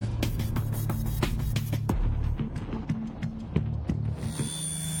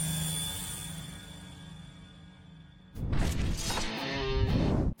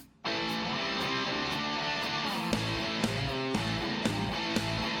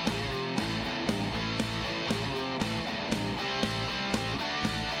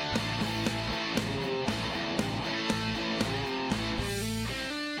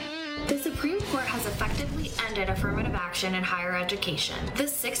ended affirmative action in higher education. The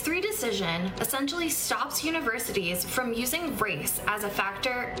 6-3 decision essentially stops universities from using race as a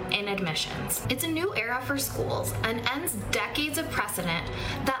factor in admissions. It's a new era for schools and ends decades of precedent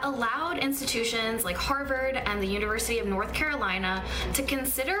that allowed institutions like Harvard and the University of North Carolina to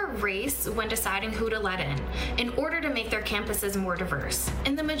consider race when deciding who to let in order to make their campuses more diverse.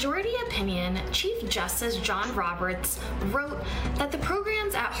 In the majority opinion, Chief Justice John Roberts wrote that the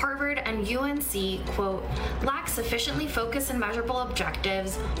programs at Harvard and UNC, quote, lack sufficiently focused and measurable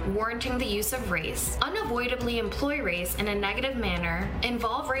objectives warranting the use of race, unavoidably employ race in a negative manner,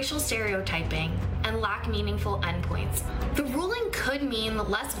 involve racial stereotyping, and lack meaningful endpoints. The ruling could mean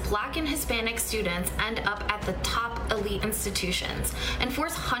less Black and Hispanic students end up at the top elite institutions and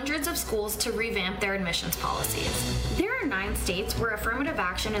force hundreds of schools to revamp their admissions policies. There are 9 states where affirmative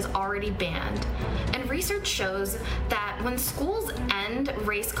action is already banned, and research shows that when schools end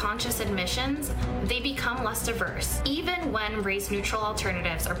race-conscious admissions, they become less diverse, even when race-neutral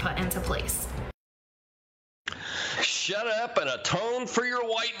alternatives are put into place. Shut up and atone for your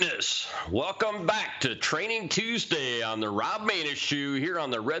whiteness. Welcome back to Training Tuesday on the Rob Maness Show here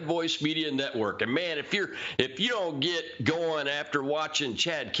on the Red Voice Media Network. And man, if you don't get going after watching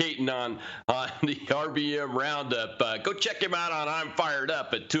Chad Caton on the RBM Roundup, go check him out on I'm Fired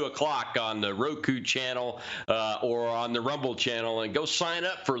Up at 2:00 on the Roku channel or on the Rumble channel, and go sign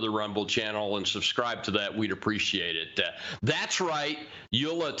up for the Rumble channel and subscribe to that. We'd appreciate it. That's right.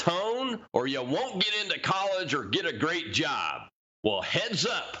 You'll atone or you won't get into college or get a great job. Well, heads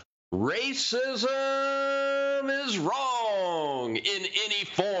up. Racism is wrong in any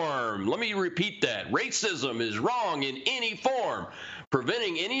form. Let me repeat that. Racism is wrong in any form.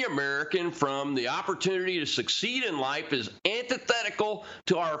 Preventing any American from the opportunity to succeed in life is antithetical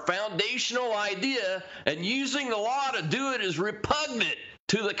to our foundational idea, and using the law to do it is repugnant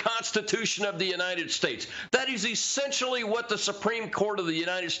to the Constitution of the United States. That is essentially what the Supreme Court of the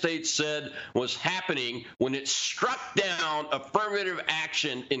United States said was happening when it struck down affirmative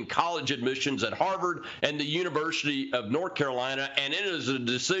action in college admissions at Harvard and the University of North Carolina, and it is a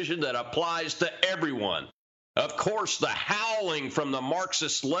decision that applies to everyone. Of course, the howling from the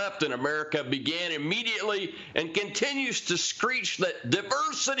Marxist left in America began immediately and continues to screech that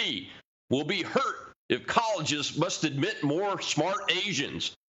diversity will be hurt if colleges must admit more smart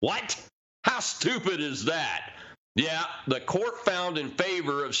Asians. What? How stupid is that? Yeah, the court found in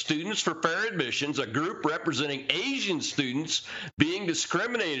favor of Students for Fair Admissions, a group representing Asian students being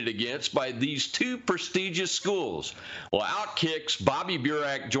discriminated against by these 2 prestigious schools. Well, Outkick's Bobby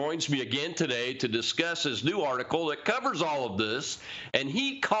Burak joins me again today to discuss his new article that covers all of this, and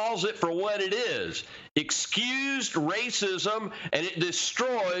he calls it for what it is: excused racism, and it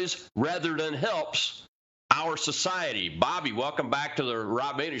destroys rather than helps our society. Bobby, welcome back to the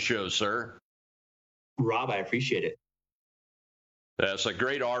Rob Maness Show, sir. Rob, I appreciate it. That's a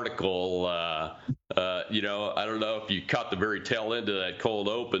great article. You know, I don't know if you caught the very tail end of that cold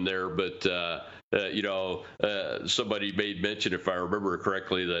open there, but, you know, somebody made mention, if I remember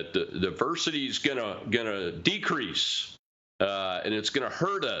correctly, that the diversity is gonna decrease, and it's going to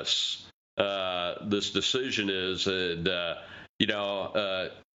hurt us. This decision is, and, you know,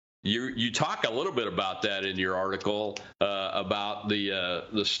 you talk a little bit about that in your article, about the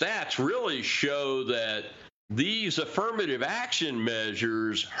stats really show that these affirmative action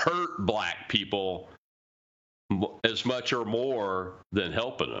measures hurt Black people as much or more than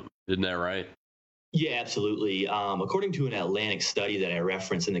helping them. Isn't that right? Yeah, absolutely. According to an Atlantic study that I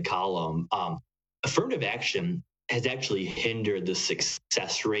referenced in the column, affirmative action has actually hindered the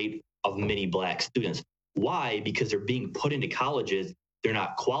success rate of many Black students. Why? Because they're being put into colleges they're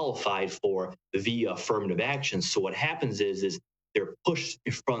not qualified for via affirmative action. So what happens is they're pushed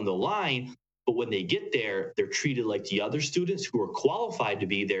in front of the line, but when they get there, they're treated like the other students who are qualified to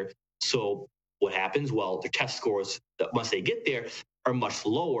be there. So what happens? Well, their test scores, once they get there, are much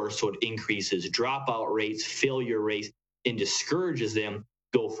lower. So it increases dropout rates, failure rates, and discourages them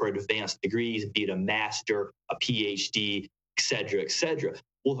go for advanced degrees, be it a master, a PhD, et cetera, et cetera.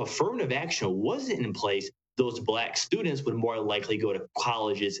 Well, if affirmative action wasn't in place, those Black students would more likely go to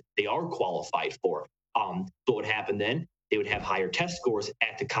colleges they are qualified for. So what would happen then? They would have higher test scores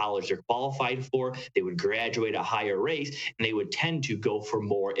at the college they're qualified for. They would graduate at higher rates, and they would tend to go for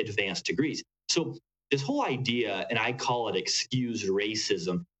more advanced degrees. So this whole idea, and I call it excused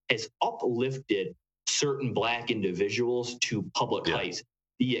racism, has uplifted certain Black individuals to public heights,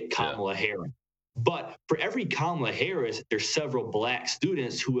 be it Kamala Harris. But for every Kamala Harris, there's several Black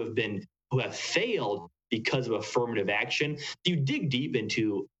students who have failed because of affirmative action. If you dig deep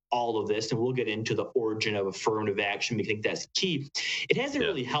into all of this, and we'll get into the origin of affirmative action. We think that's key. It hasn't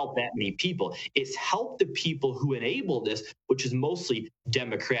really helped that many people. It's helped the people who enable this, which is mostly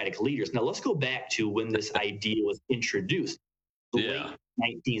Democratic leaders. Now, let's go back to when this idea was introduced. The late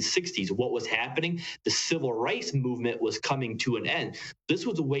 1960s, what was happening? The civil rights movement was coming to an end. This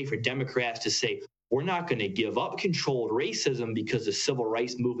was a way for Democrats to say, we're not going to give up controlled racism because the civil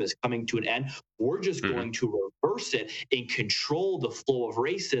rights movement is coming to an end. We're just going to reverse it and control the flow of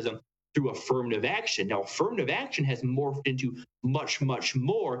racism through affirmative action. Now, affirmative action has morphed into much, much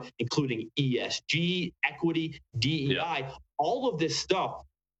more, including ESG, equity, DEI. All of this stuff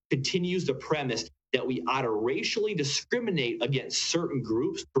continues the premise that we ought to racially discriminate against certain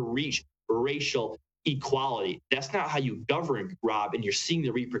groups to reach racial equality. That's not how you govern, Rob, and you're seeing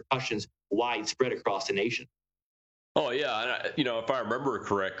the repercussions widespread across the nation. Oh, yeah. And, if I remember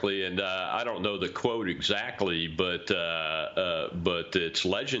correctly, and I don't know the quote exactly, but it's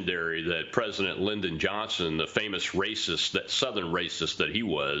legendary that President Lyndon Johnson, the famous racist, that Southern racist that he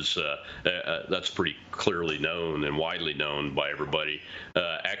was, that's pretty clearly known and widely known by everybody,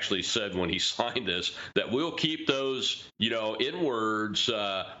 actually said when he signed this that we'll keep those, N-words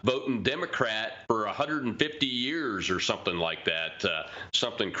voting Democrat for 150 years or something like that,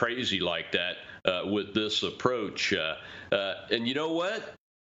 something crazy like that. With this approach. And you know what?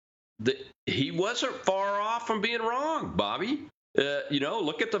 He wasn't far off from being wrong, Bobby.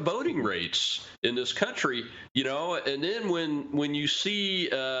 Look at the voting rates in this country, and then when you see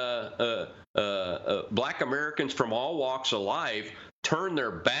Black Americans from all walks of life turn their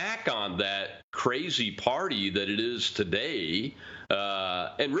back on that crazy party that it is today,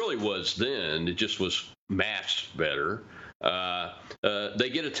 and really was then, it just was masked better. They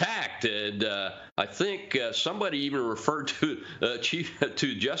get attacked, and I think somebody even referred to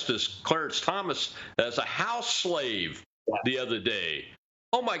Justice Clarence Thomas as a house slave the other day.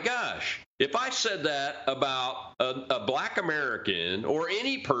 Oh my gosh! If I said that about a Black American or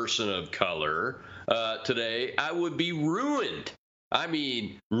any person of color today, I would be ruined. I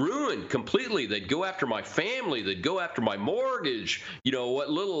mean, ruined completely. They'd go after my family. They'd go after my mortgage. What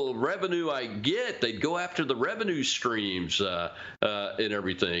little revenue I get, they'd go after the revenue streams and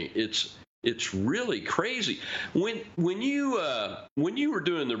everything. It's really crazy. When you were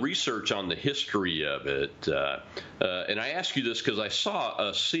doing the research on the history of it, and I ask you this because I saw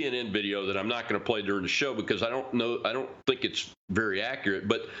a CNN video that I'm not going to play during the show because I don't think it's very accurate,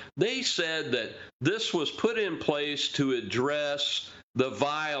 but they said that this was put in place to address the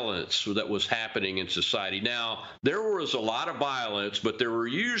violence that was happening in society. Now, there was a lot of violence, but there were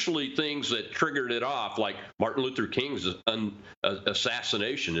usually things that triggered it off, like Martin Luther King's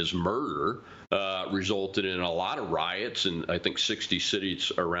assassination, his murder, resulted in a lot of riots in, I think, 60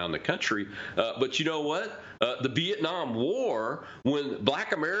 cities around the country. But you know what? The Vietnam War, when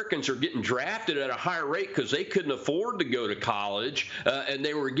Black Americans are getting drafted at a higher rate because they couldn't afford to go to college, and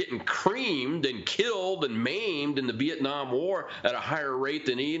they were getting creamed and killed and maimed in the Vietnam War at a higher rate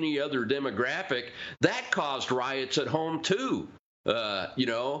than any other demographic, that caused riots at home too. But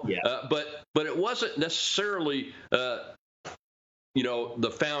it wasn't necessarily the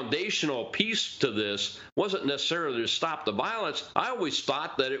foundational piece to this wasn't necessarily to stop the violence. I always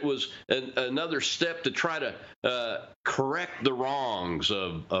thought that it was another step to try to correct the wrongs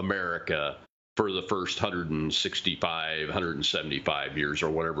of America for the first 165, 175 years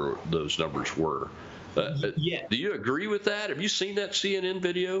or whatever those numbers were. Do you agree with that? Have you seen that CNN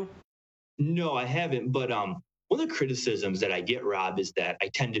video? No, I haven't. But one of the criticisms that I get, Rob, is that I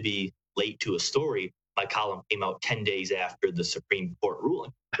tend to be late to a story. My column came out 10 days after the Supreme Court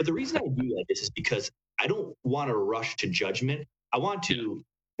ruling. But the reason I do that is because I don't want to rush to judgment. I want to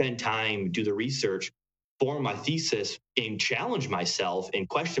spend time, do the research, form my thesis, and challenge myself and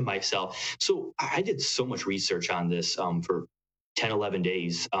question myself. So I did so much research on this for 10, 11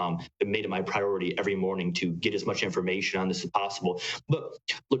 days. It made it my priority every morning to get as much information on this as possible. But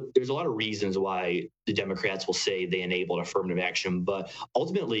look, there's a lot of reasons why the Democrats will say they enabled affirmative action. But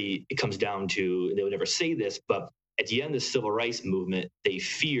ultimately, it comes down to, they would never say this, but at the end of the civil rights movement, they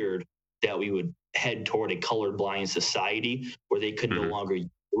feared that we would head toward a colorblind society where they could no longer use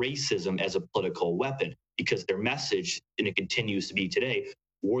racism as a political weapon, because their message, and it continues to be today,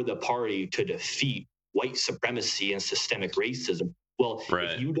 we're the party to defeat white supremacy and systemic racism. Well,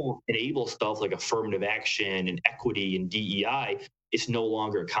 if you don't enable stuff like affirmative action and equity and DEI, it's no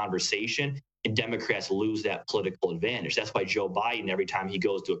longer a conversation, and Democrats lose that political advantage. That's why Joe Biden, every time he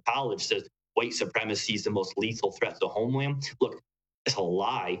goes to a college, says white supremacy is the most lethal threat to the homeland. Look, it's a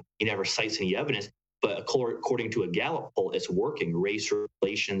lie. He never cites any evidence, but according to a Gallup poll, it's working. Race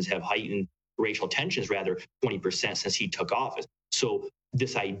relations have heightened racial tensions, rather, 20% since he took office. So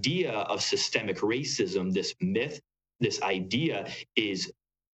this idea of systemic racism, this myth, this idea is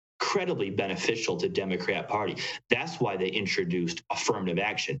incredibly beneficial to Democrat Party. That's why they introduced affirmative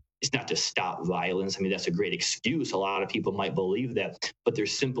action. It's not to stop violence. I mean, that's a great excuse. A lot of people might believe that, but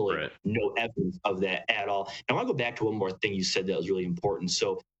there's simply no evidence of that at all. And I want to go back to one more thing you said that was really important.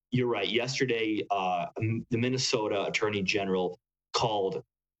 So you're right. Yesterday, the Minnesota Attorney General called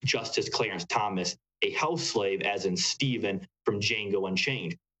Justice Clarence Thomas a house slave, as in Stephen from Django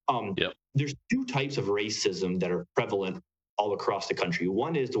Unchained. There's two types of racism that are prevalent all across the country.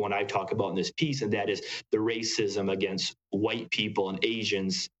 One is the one I talk about in this piece, and that is the racism against white people and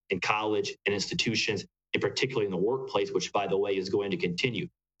Asians in college and institutions, and particularly in the workplace, which, by the way, is going to continue.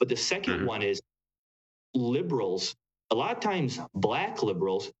 But the second one is liberals, a lot of times black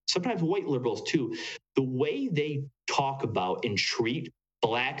liberals, sometimes white liberals too, the way they talk about and treat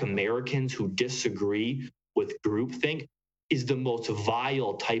black Americans who disagree with groupthink is the most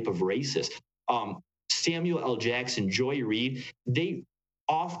vile type of racist. Samuel L. Jackson, Joy Reid, they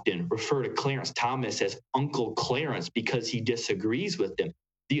often refer to Clarence Thomas as Uncle Clarence because he disagrees with them.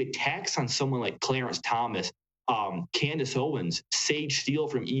 The attacks on someone like Clarence Thomas, Candace Owens, Sage Steele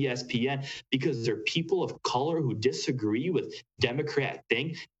from ESPN, because they're people of color who disagree with Democrat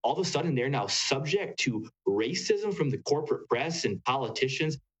thing, all of a sudden they're now subject to racism from the corporate press and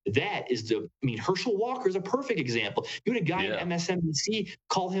politicians. That is Herschel Walker is a perfect example. You had a guy at MSNBC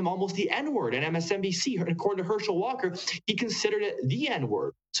call him almost the N-word at MSNBC. And according to Herschel Walker, he considered it the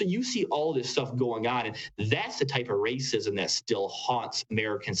N-word. So you see all this stuff going on. And that's the type of racism that still haunts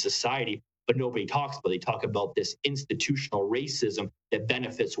American society. But nobody talks about it. They talk about this institutional racism that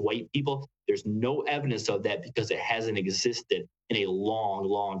benefits white people. There's no evidence of that because it hasn't existed in a long,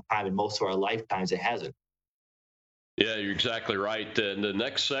 long time. In most of our lifetimes, it hasn't. Yeah, you're exactly right. In the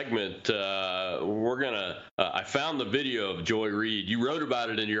next segment, I found the video of Joy Reid. You wrote about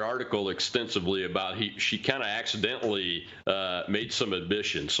it in your article extensively about she kind of accidentally made some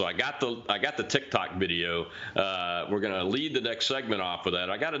admissions. So I got the TikTok video. We're going to lead the next segment off with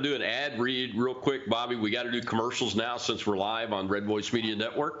that. I got to do an ad read real quick, Bobby. We got to do commercials now since we're live on Red Voice Media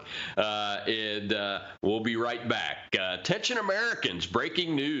Network. And we'll be right back. Attention Americans,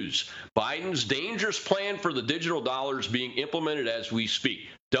 breaking news. Biden's dangerous plan for the digital dollar is being implemented as we speak.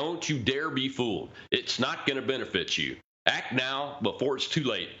 Don't you dare be fooled. It's not going to benefit you. Act now before it's too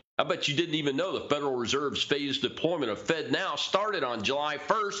late. I bet you didn't even know the Federal Reserve's phased deployment of FedNow started on July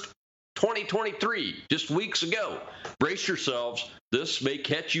 1st, 2023, just weeks ago. Brace yourselves. This may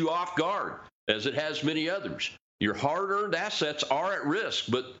catch you off guard, as it has many others. Your hard-earned assets are at risk,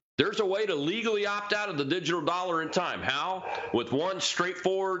 but there's a way to legally opt out of the digital dollar in time. How? With one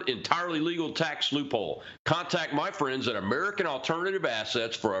straightforward, entirely legal tax loophole. Contact my friends at American Alternative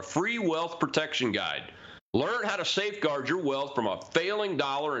Assets for a free wealth protection guide. Learn how to safeguard your wealth from a failing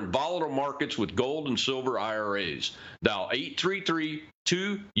dollar and volatile markets with gold and silver IRAs. Dial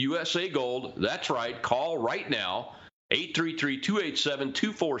 833-2USA-GOLD. That's right. Call right now.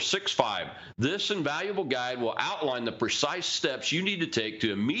 833-287-2465. This invaluable guide will outline the precise steps you need to take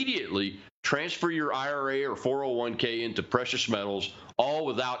to immediately transfer your IRA or 401k into precious metals, all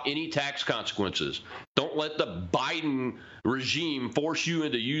without any tax consequences. Don't let the Biden regime force you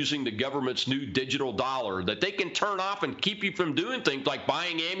into using the government's new digital dollar that they can turn off and keep you from doing things like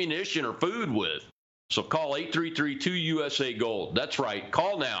buying ammunition or food with. So call 833-2USA-GOLD. That's right.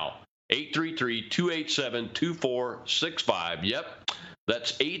 Call now. 833-287-2465. Yep,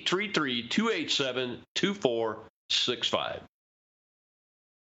 that's 833-287-2465.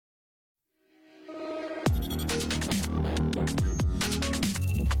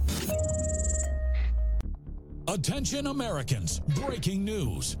 Attention Americans, breaking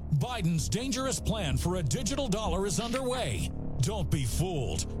news. Biden's dangerous plan for a digital dollar is underway. Don't be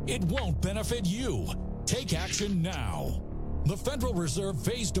fooled. It won't benefit you. Take action now. The Federal Reserve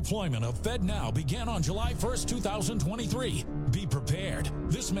phased deployment of FedNow began on July 1st, 2023. Be prepared.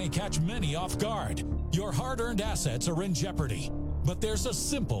 This may catch many off guard. Your hard-earned assets are in jeopardy. But there's a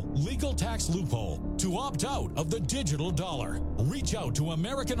simple legal tax loophole to opt out of the digital dollar. Reach out to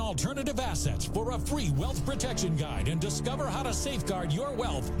American Alternative Assets for a free wealth protection guide and discover how to safeguard your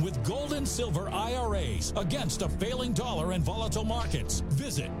wealth with gold and silver IRAs against a failing dollar and volatile markets.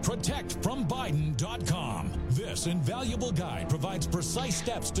 Visit protectfrombiden.com. This invaluable guide provides precise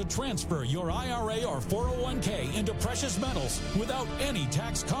steps to transfer your IRA or 401k into precious metals without any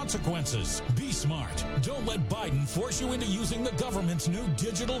tax consequences. Be smart. Don't let Biden force you into using the government's new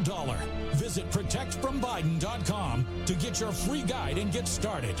digital dollar. Visit protectfrombiden.com to get your free guide and get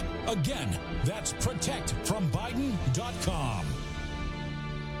started. Again, that's protectfrombiden.com.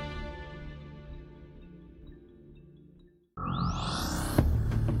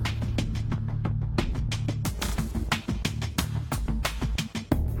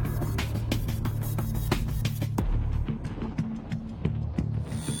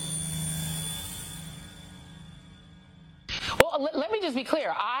 just be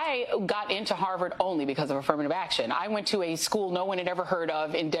clear. I got into Harvard only because of affirmative action. I went to a school no one had ever heard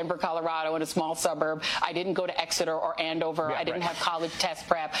of in Denver, Colorado, in a small suburb. I didn't go to Exeter or Andover. Yeah, I didn't have college test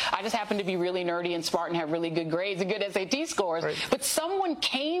prep. I just happened to be really nerdy and smart and have really good grades and good SAT scores. Right. But someone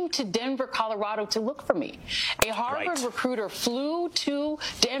came to Denver, Colorado to look for me. A Harvard recruiter flew to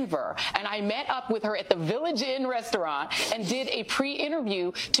Denver, and I met up with her at the Village Inn restaurant and did a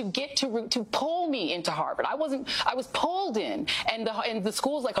pre-interview to get to pull me into Harvard. I was pulled in, and the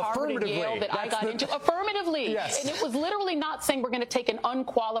schools like Harvard and Yale that I got into affirmatively. Yes. And it was literally not saying we're going to take an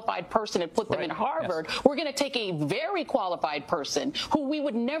unqualified person and put them in Harvard. Yes. We're going to take a very qualified person who we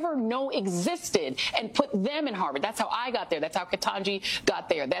would never know existed and put them in Harvard. That's how I got there. That's how Ketanji got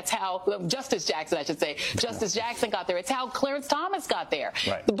there. That's how Justice Jackson, I should say. Justice Jackson got there. It's how Clarence Thomas got there.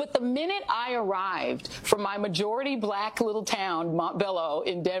 Right. But the minute I arrived from my majority black little town, Montbello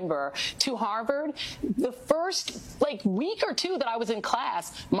in Denver, to Harvard, the first week or two that I was in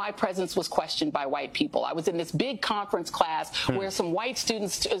class, my presence was questioned by white people. I was in this big conference class where some white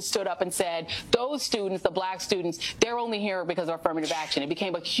students stood up and said, those students, the black students, they're only here because of affirmative action. It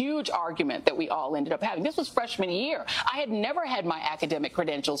became a huge argument that we all ended up having. This was freshman year. I had never had my academic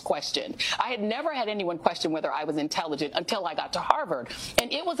credentials questioned. I had never had anyone question whether I was intelligent until I got to Harvard.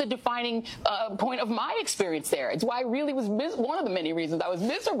 And it was a defining point of my experience there. It's why I really was one of the many reasons I was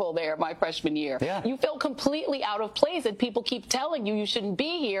miserable there my freshman year. Yeah. You feel completely out of place, and people keep telling you shouldn't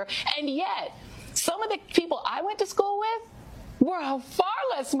be here. And yet, some of the people I went to school with were far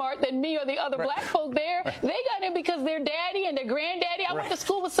less smart than me or the other black folk there. They got in because their daddy and their granddaddy. I went to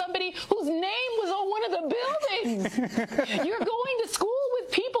school with somebody whose name was on one of the buildings. You're going to school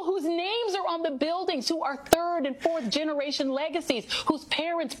with people whose names are on the buildings, who are third and fourth generation legacies, whose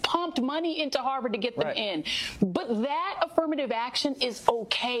parents pumped money into Harvard to get them in. But that affirmative action is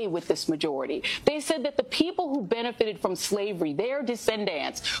okay with this majority. They said that the people who benefited from slavery, their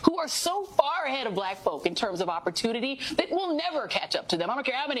descendants, who are so far ahead of black folk in terms of opportunity that we'll never catch up to them. I don't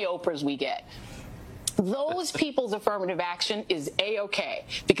care how many Oprahs we get. Those people's affirmative action is A-okay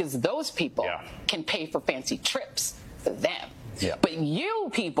because those people can pay for fancy trips for them. Yeah. But you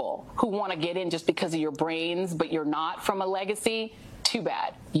people who want to get in just because of your brains, but you're not from a legacy, too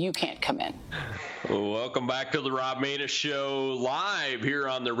bad. You can't come in. Welcome back to the Rob Maness Show, live here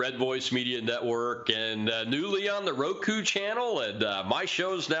on the Red Voice Media Network and newly on the Roku channel. And my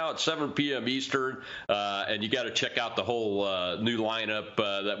show's now at 7 p.m. Eastern. And you got to check out the whole new lineup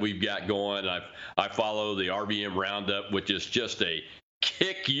that we've got going. I follow the RVM Roundup, which is just a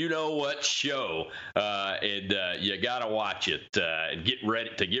kick you-know-what show. And you got to watch it and get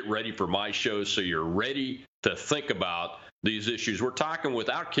ready for my show so you're ready to think about these issues. We're talking with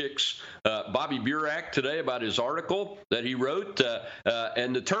Outkick's Bobby Burak today about his article that he wrote.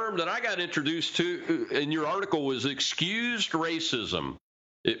 And the term that I got introduced to in your article was excused racism.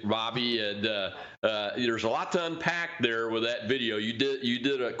 Bobby, and there's a lot to unpack there with that video. You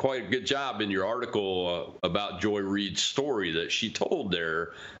did quite a good job in your article about Joy Reid's story that she told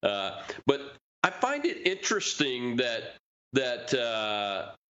there. But I find it interesting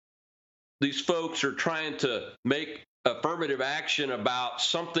that these folks are trying to make affirmative action about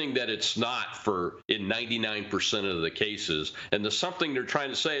something that it's not in 99% of the cases. And the something they're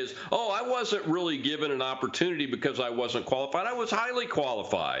trying to say is, oh, I wasn't really given an opportunity because I wasn't qualified. I was highly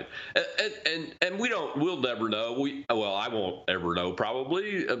qualified. And we'll never know. I won't ever know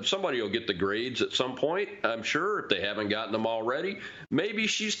probably. Somebody will get the grades at some point, I'm sure, if they haven't gotten them already. Maybe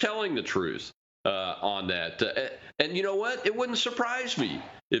she's telling the truth on that. And you know what? It wouldn't surprise me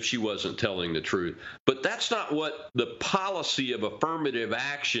if she wasn't telling the truth. But that's not what the policy of affirmative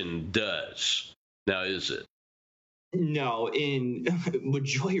action does. Now, is it? No, in what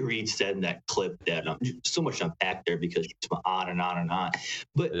Joy Reid said in that clip, that so much unpacked there because she's on and on and on.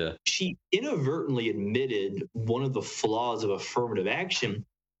 But she inadvertently admitted one of the flaws of affirmative action,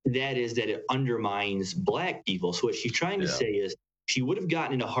 that is that it undermines black people. So what she's trying to say is she would have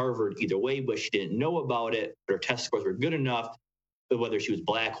gotten into Harvard either way, but she didn't know about it. But her test scores were good enough, whether she was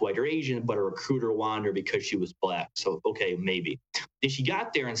black, white, or Asian, but a recruiter wanted her because she was black. So, okay, maybe. Then she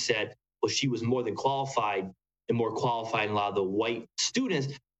got there and said, well, she was more than qualified and more qualified than a lot of the white students,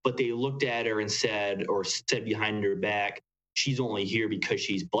 but they looked at her and said behind her back, she's only here because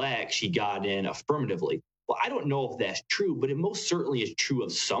she's black. She got in affirmatively. Well, I don't know if that's true, but it most certainly is true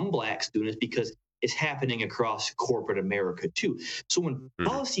of some black students because it's happening across corporate America too. So when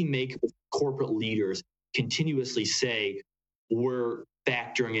policymakers, corporate leaders continuously say, we're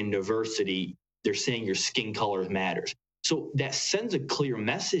factoring in diversity, they're saying your skin color matters. So that sends a clear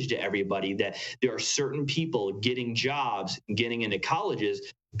message to everybody that there are certain people getting jobs, getting into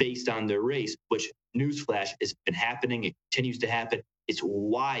colleges based on their race, which, newsflash, has been happening. It continues to happen it's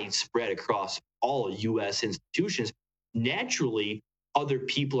widespread across all U.S. institutions. Naturally, other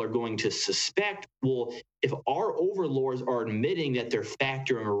people are going to suspect, well, if our overlords are admitting that they're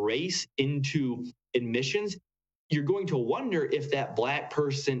factoring race into admissions, you're going to wonder if that Black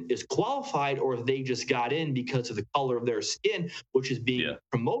person is qualified or if they just got in because of the color of their skin, which is being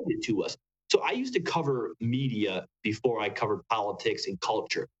promoted to us. So I used to cover media before I covered politics and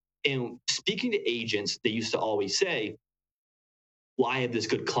culture. And speaking to agents, they used to always say, well, I have this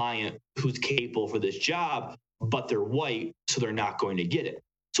good client who's capable for this job, but they're white, so they're not going to get it.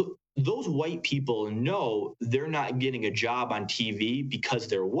 So those white people know they're not getting a job on TV because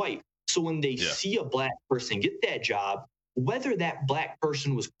they're white. So when they see a Black person get that job, whether that Black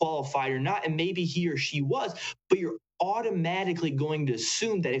person was qualified or not, and maybe he or she was, but you're automatically going to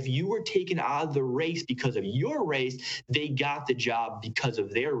assume that if you were taken out of the race because of your race, they got the job because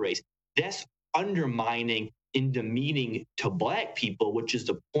of their race. That's undermining and demeaning to Black people, which is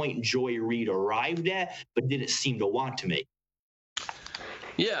the point Joy Reid arrived at, but didn't seem to want to make.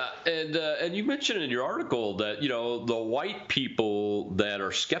 Yeah, and you mentioned in your article that, you know, the white people that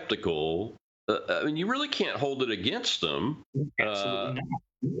are skeptical, I mean, you really can't hold it against them. Absolutely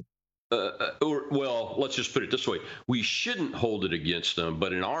not. Well, let's just put it this way. We shouldn't hold it against them,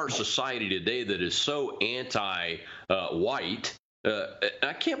 but in our society today that is so anti-white,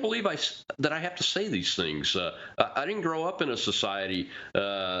 I can't believe that I have to say these things. I didn't grow up in a society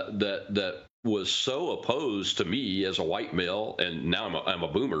that was so opposed to me as a white male, and now I'm a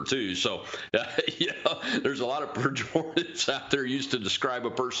boomer too. So, you know, there's a lot of pejoratives out there used to describe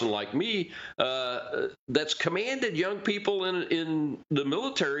a person like me that's commanded young people in the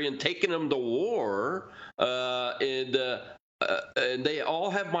military and taken them to war, and they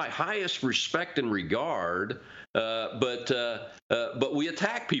all have my highest respect and regard. But we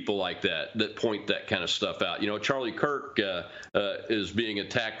attack people like that point that kind of stuff out. You know, Charlie Kirk is being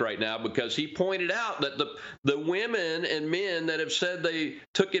attacked right now because he pointed out that the women and men that have said they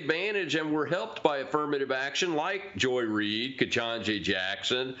took advantage and were helped by affirmative action, like Joy Reid, Ketanji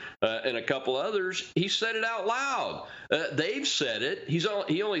Jackson, and a couple others, he said it out loud. They've said it.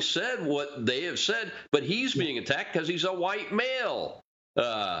 He only said what they have said, but he's being attacked because he's a white male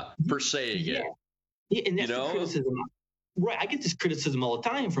for saying it. Yeah, and that's the criticism. Right. I get this criticism all the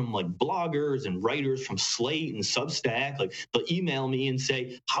time from like bloggers and writers from Slate and Substack. Like they'll email me and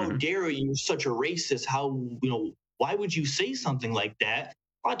say, how dare you, you're such a racist. How, you know, why would you say something like that?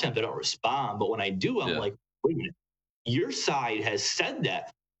 A lot of times I don't respond, but when I do, I'm like, wait a minute, your side has said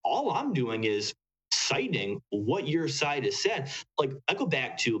that. All I'm doing is citing what your side has said. Like I go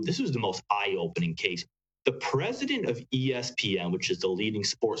back to, this was the most eye-opening case. The president of ESPN, which is the leading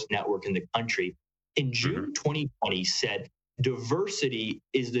sports network in the country, in June 2020 said diversity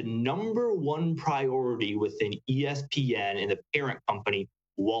is the number one priority within ESPN and the parent company,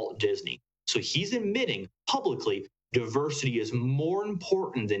 Walt Disney. So he's admitting publicly diversity is more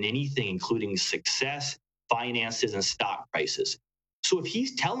important than anything, including success, finances, and stock prices. So if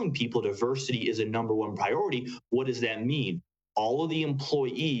he's telling people diversity is a number one priority, what does that mean? All of the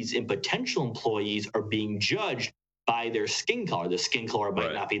employees and potential employees are being judged by their skin color. The skin color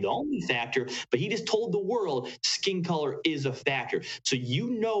might not be the only factor, but he just told the world skin color is a factor. So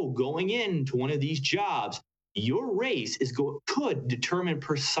you know, going into one of these jobs, your race could determine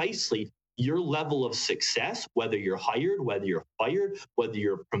precisely your level of success, whether you're hired, whether you're fired, whether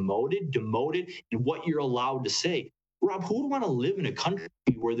you're promoted, demoted, and what you're allowed to say. Rob, who would want to live in a country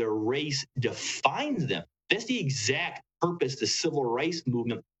where their race defines them? That's the exact purpose the civil rights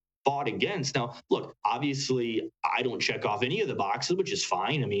movement fought against. Now, look, obviously, I don't check off any of the boxes, which is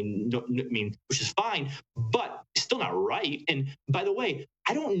fine. Which is fine, but it's still not right. And by the way,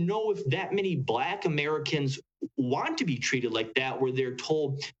 I don't know if that many Black Americans want to be treated like that, where they're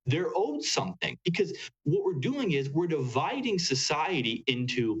told they're owed something. Because what we're doing is we're dividing society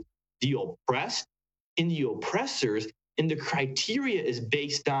into the oppressed and the oppressors, and the criteria is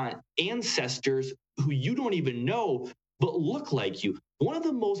based on ancestors who you don't even know but look like you. One of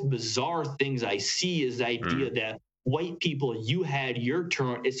the most bizarre things I see is the idea that white people, you had your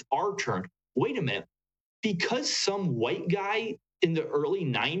turn, it's our turn. Wait a minute. Because some white guy in the early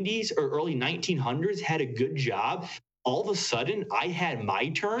 90s or early 1900s had a good job, all of a sudden I had my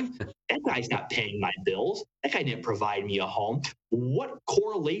turn? That guy's not paying my bills. That guy didn't provide me a home. What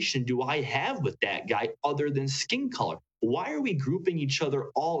correlation do I have with that guy other than skin color? Why are we grouping each other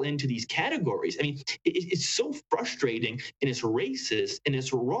all into these categories? I mean, it's so frustrating, and it's racist, and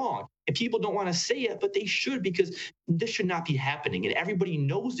it's wrong. And people don't want to say it, but they should, because this should not be happening. And everybody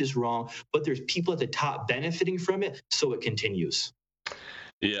knows this wrong, but there's people at the top benefiting from it, so it continues.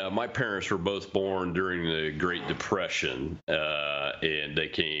 Yeah, my parents were both born during the Great Depression, and they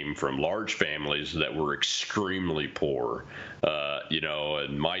came from large families that were extremely poor.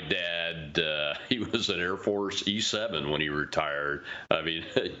 And my dad, he was an Air Force E-7 when he retired. I mean,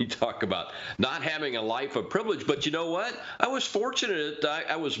 you talk about not having a life of privilege, but you know what? I was fortunate.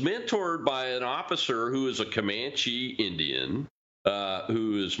 I was mentored by an officer who is a Comanche Indian.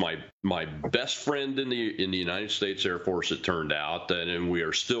 Who is my best friend in the United States Air Force, it turned out, and we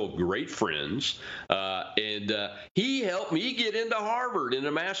are still great friends. And he helped me get into Harvard in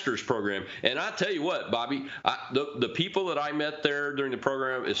a master's program. And I tell you what, Bobby, the people that I met there during the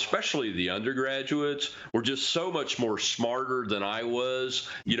program, especially the undergraduates, were just so much more smarter than I was.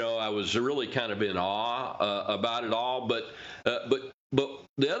 I was really kind of in awe about it all. But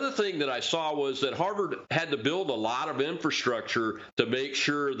the other thing that I saw was that Harvard had to build a lot of infrastructure to make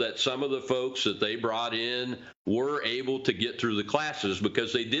sure that some of the folks that they brought in were able to get through the classes,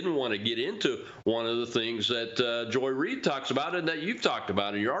 because they didn't want to get into one of the things that Joy Reid talks about and that you've talked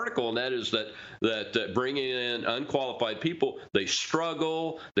about in your article, and that is that bringing in unqualified people, they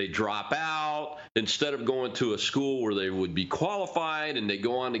struggle, they drop out. Instead of going to a school where they would be qualified and they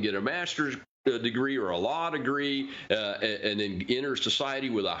go on to get a master's degree or a law degree, and then enter society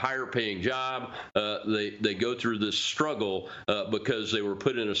with a higher paying job, they go through this struggle because they were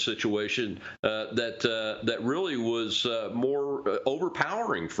put in a situation that really was more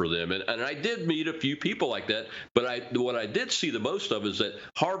overpowering for them. And I did meet a few people like that, but what I did see the most of is that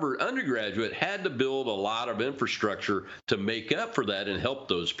Harvard undergraduate had to build a lot of infrastructure to make up for that and help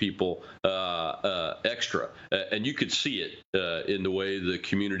those people extra. And you could see it in the way the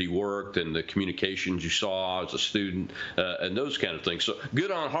community worked and the communications you saw as a student, and those kind of things. So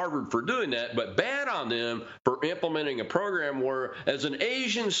good on Harvard for doing that, but bad on them for implementing a program where, as an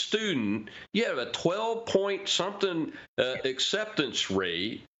Asian student, you have a 12-point something acceptance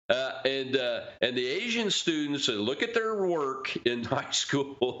rate. And the Asian students look at their work in high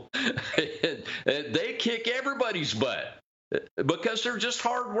school, and they kick everybody's butt. Because they're just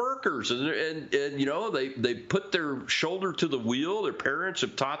hard workers, and they put their shoulder to the wheel. Their parents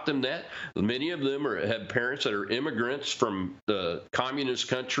have taught them that. Many of them have parents that are immigrants from communist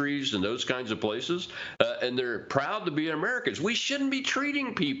countries and those kinds of places, and they're proud to be Americans. We shouldn't be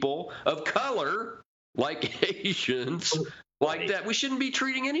treating people of color like Asians like that. We shouldn't be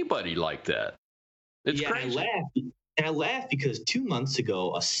treating anybody like that. It's crazy. I laugh because 2 months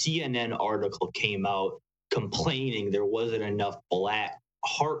ago, a CNN article came out complaining there wasn't enough Black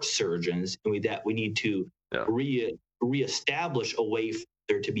heart surgeons, and that we need to reestablish a way for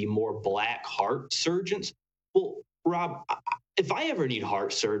there to be more Black heart surgeons. Well, Rob, if I ever need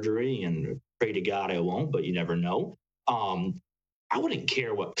heart surgery, and pray to God I won't, but you never know, I wouldn't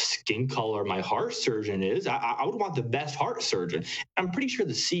care what skin color my heart surgeon is. I would want the best heart surgeon. I'm pretty sure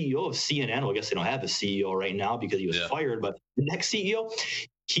the CEO of CNN, well, I guess they don't have a CEO right now because he was fired, but the next CEO,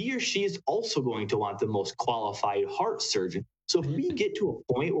 he or she is also going to want the most qualified heart surgeon. So if we get to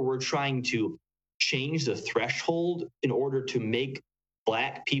a point where we're trying to change the threshold in order to make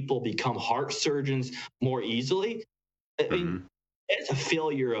Black people become heart surgeons more easily, I mean, it's a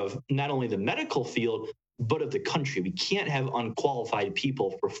failure of not only the medical field, but of the country. We can't have unqualified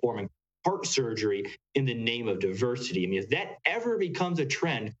people performing heart surgery in the name of diversity. I mean, if that ever becomes a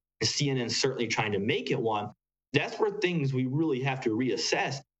trend, and CNN's certainly trying to make it one, that's where things we really have to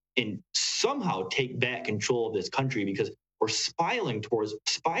reassess and somehow take back control of this country, because we're spiraling towards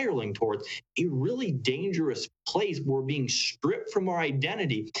a really dangerous place. We're being stripped from our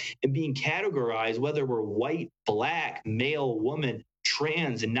identity and being categorized, whether we're white, Black, male, woman,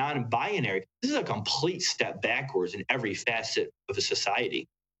 trans, and non-binary. This is a complete step backwards in every facet of a society.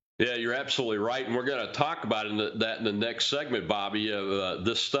 Yeah, you're absolutely right. And we're going to talk about that in the next segment, Bobby, of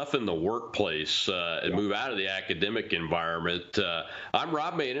this stuff in the workplace and move out of the academic environment. I'm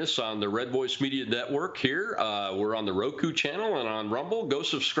Rob Maness on the Red Voice Media Network here. We're on the Roku channel and on Rumble. Go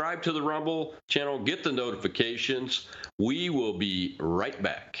subscribe to the Rumble channel. Get the notifications. We will be right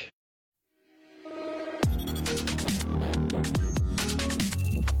back.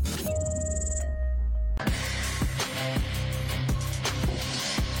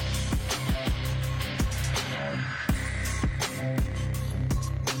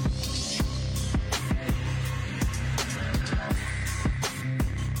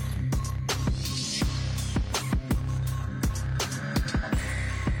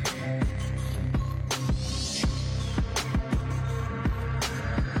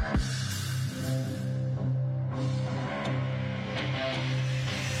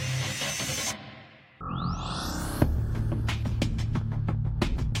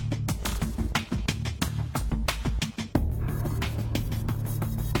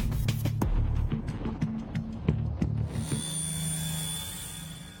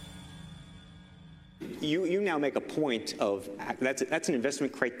 you now make a point of that's an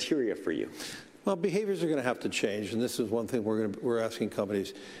investment criteria for you. Well, behaviors are going to have to change, and this is one thing we're asking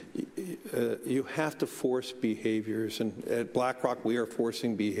companies. You have to force behaviors, and at BlackRock we are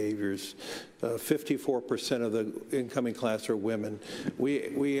forcing behaviors. 54% of the incoming class are women.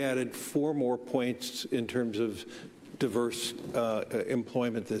 We added 4 more points in terms of diverse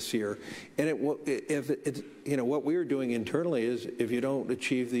employment this year, and what we're doing internally is if you don't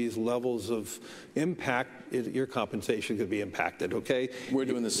achieve these levels of impact, your compensation could be impacted. Okay, we're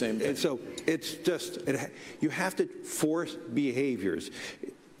doing the same thing. And so it's just you have to force behaviors,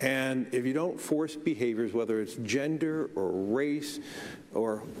 and if you don't force behaviors, whether it's gender or race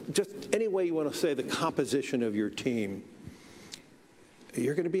or just any way you want to say the composition of your team,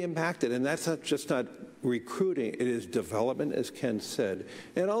 you're going to be impacted. And that's not recruiting, it is development, as Ken said.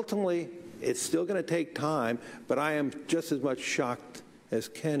 And ultimately, it's still going to take time, but I am just as much shocked as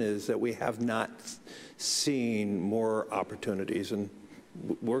Ken is that we have not seen more opportunities, and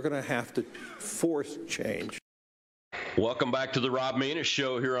we're going to have to force change. Welcome back to the Rob Maness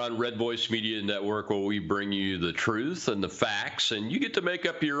Show here on Red Voice Media Network, where we bring you the truth and the facts, and you get to make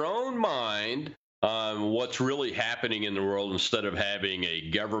up your own mind on what's really happening in the world instead of having a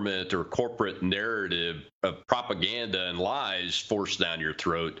government or corporate narrative of propaganda and lies forced down your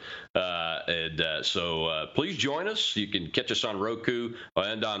throat. So please join us. You can catch us on Roku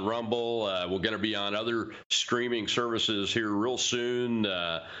and on Rumble. We're going to be on other streaming services here real soon,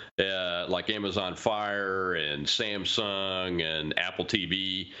 like Amazon Fire and Samsung and Apple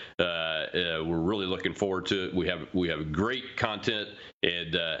TV. We're really looking forward to it. We have great content,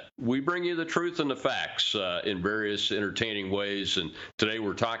 and we bring you the truth and the facts in various entertaining ways. And today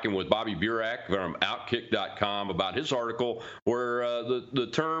we're talking with Bobby Burak from Outkick.com about his article where the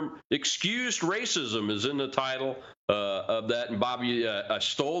term excused racism is in the title of that. And Bobby, I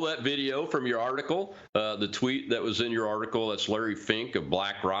stole that video from your article, the tweet that was in your article. That's Larry Fink of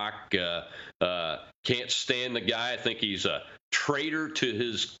BlackRock. Can't stand the guy. I think he's a traitor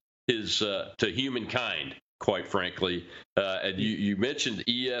to to humankind, quite frankly. And you mentioned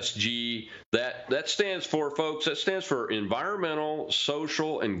ESG. That stands for, folks, that stands for environmental,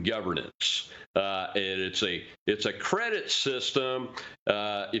 social, and governance. And it's a credit system.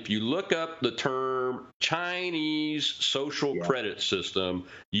 If you look up the term Chinese social credit system,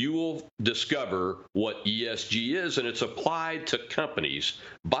 you will discover what ESG is, and it's applied to companies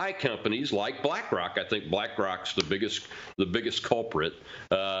by companies like BlackRock. I think BlackRock's the biggest culprit.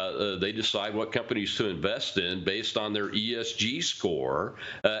 They decide what companies to invest in based on their ESG score.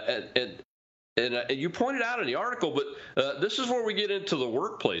 And you pointed out in the article, but this is where we get into the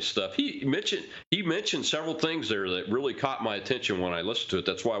workplace stuff. He mentioned several things there that really caught my attention when I listened to it.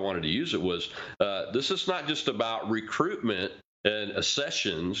 That's why I wanted to use it. Was this is not just about recruitment and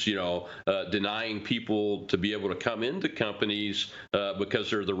accessions, denying people to be able to come into companies because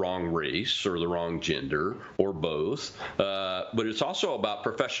they're the wrong race or the wrong gender or both. But it's also about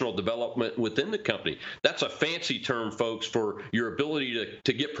professional development within the company. That's a fancy term, folks, for your ability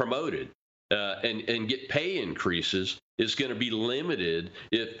to get promoted. And get pay increases is going to be limited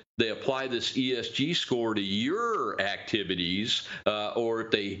if they apply this ESG score to your activities, or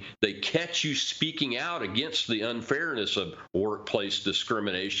if they catch you speaking out against the unfairness of workplace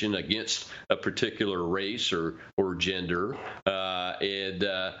discrimination against a particular race or gender.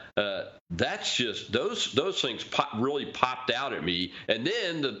 That's just those things really popped out at me. And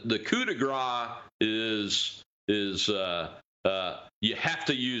then the coup de grace is you have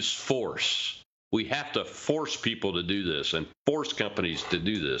to use force. We have to force people to do this and force companies to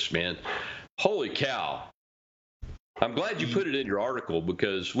do this, man. Holy cow. I'm glad you put it in your article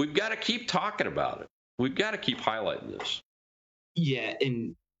because we've got to keep talking about it. We've got to keep highlighting this. Yeah,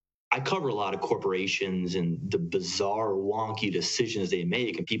 and I cover a lot of corporations and the bizarre, wonky decisions they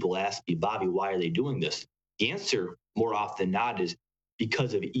make. And people ask me, Bobby, why are they doing this? The answer more often than not is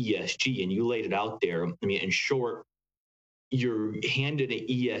because of ESG. And you laid it out there. I mean, in short, you're handed an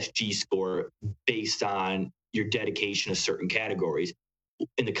ESG score based on your dedication to certain categories.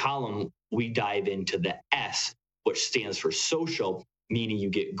 In the column, we dive into the S, which stands for social, meaning you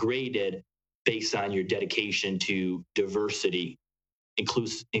get graded based on your dedication to diversity,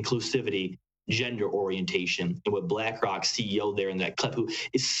 inclusivity, gender orientation. And with BlackRock's CEO there in that clip, who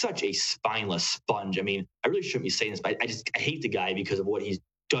is such a spineless sponge. I mean, I really shouldn't be saying this, but I hate the guy because of what he's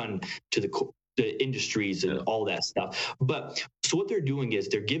done to the industries and all that stuff. But so what they're doing is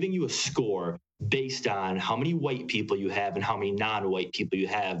they're giving you a score based on how many white people you have and how many non-white people you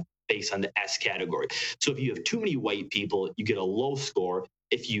have based on the S category. So if you have too many white people, you get a low score.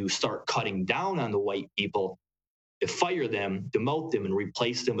 If you start cutting down on the white people, to fire them, demote them, and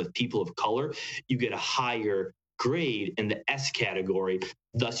replace them with people of color, you get a higher grade in the S category.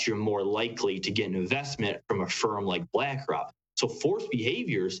 Thus, you're more likely to get an investment from a firm like BlackRock. So forced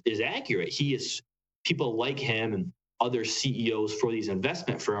behaviors is accurate. People like him and other CEOs for these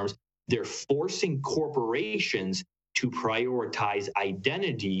investment firms, they're forcing corporations to prioritize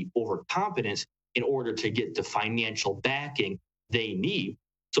identity over competence in order to get the financial backing they need.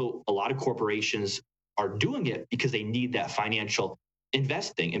 So a lot of corporations are doing it because they need that financial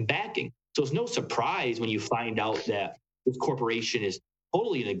investing and backing. So it's no surprise when you find out that this corporation is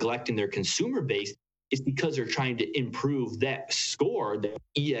totally neglecting their consumer base. It's because they're trying to improve that score, the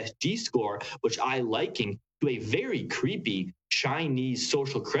ESG score, which I liken to a very creepy Chinese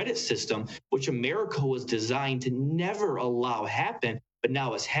social credit system, which America was designed to never allow happen, but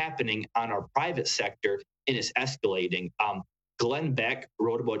now it's happening on our private sector and it's escalating. Glenn Beck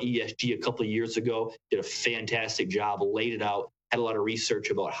wrote about ESG a couple of years ago, did a fantastic job, laid it out, had a lot of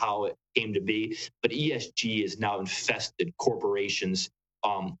research about how it came to be. But ESG is now infested corporations,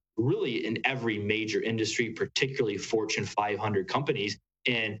 really in every major industry, particularly Fortune 500 companies.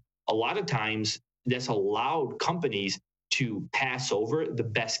 And a lot of times that's allowed companies to pass over the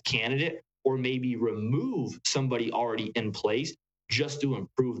best candidate or maybe remove somebody already in place just to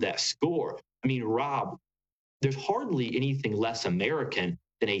improve that score. I mean, Rob, there's hardly anything less American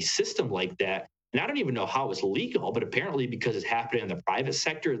than a system like that. And I don't even know how it's legal, but apparently because it's happening in the private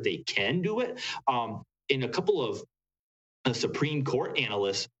sector, they can do it. In a couple of Supreme Court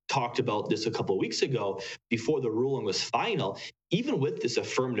analysts talked about this a couple of weeks ago before the ruling was final. Even with this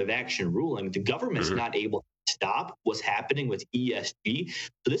affirmative action ruling, the government's not able to stop what's happening with ESG.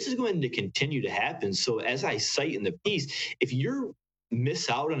 So this is going to continue to happen. So as I cite in the piece, if you miss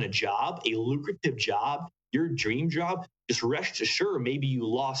out on a job, a lucrative job, your dream job, just rest assured maybe you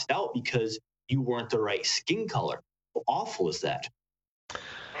lost out because you weren't the right skin color. How awful is that?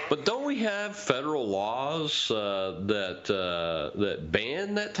 But don't we have federal laws that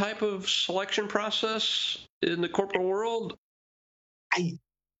ban that type of selection process in the corporate world? I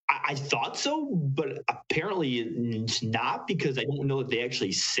thought so, but apparently it's not, because I don't know that they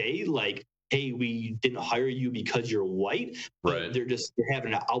actually say like, hey, we didn't hire you because you're white. But they're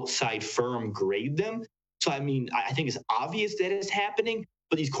having an outside firm grade them. So I mean, I think it's obvious that it's happening.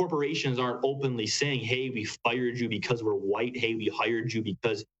 But these corporations aren't openly saying, hey, we fired you because we're white. Hey, we hired you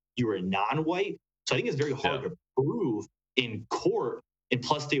because you were non-white. So I think it's very hard to prove in court. And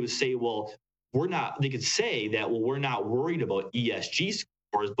plus they would say, well, they could say that, well, we're not worried about ESG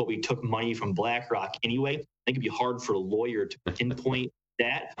scores, but we took money from BlackRock anyway. I think it'd be hard for a lawyer to pinpoint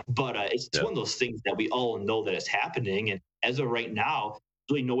that. But it's one of those things that we all know that it's happening. And as of right now, there's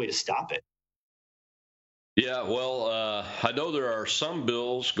really no way to stop it. Yeah, well, I know there are some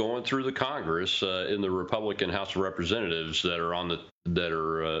bills going through the Congress in the Republican House of Representatives that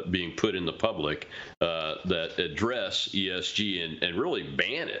are being put in the public that address ESG and really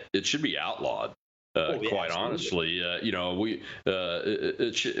ban it. It should be outlawed. Quite honestly,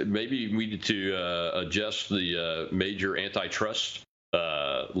 maybe we need to adjust the major antitrust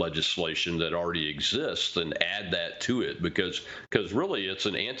legislation that already exists and add that to it, because really it's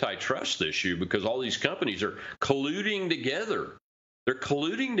an antitrust issue, because all these companies are colluding together. They're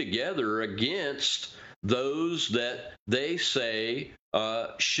colluding together against those that they say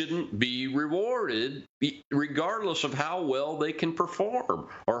shouldn't be rewarded, regardless of how well they can perform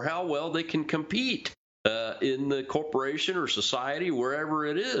or how well they can compete in the corporation or society, wherever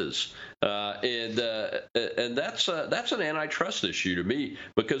it is, and that's an antitrust issue to me,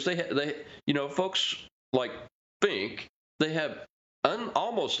 because they folks like Fink, they have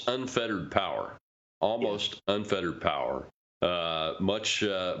almost unfettered power, much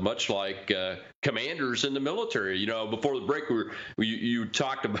like commanders in the military. Before the break, you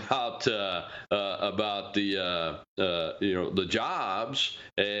talked about the jobs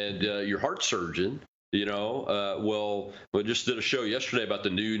and your heart surgeon. We just did a show yesterday about the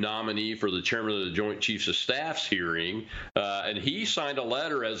new nominee for the chairman of the Joint Chiefs of Staff's hearing, and he signed a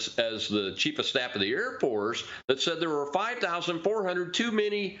letter as the Chief of Staff of the Air Force that said there were 5,400 too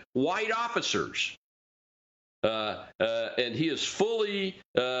many white officers. And he is fully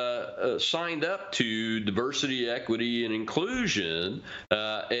signed up to diversity, equity, and inclusion,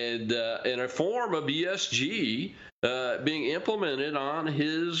 and a form of ESG being implemented on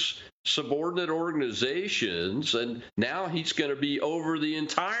his subordinate organizations. And now he's going to be over the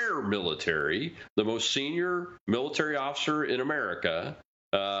entire military, the most senior military officer in America.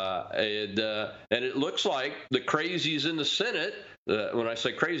 And it looks like the crazies in the Senate when I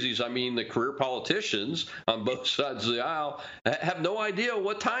say crazies, I mean the career politicians on both sides of the aisle have no idea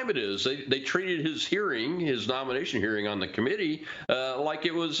what time it is. They treated his nomination hearing on the committee like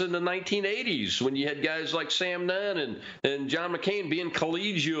it was in the 1980s when you had guys like Sam Nunn and John McCain being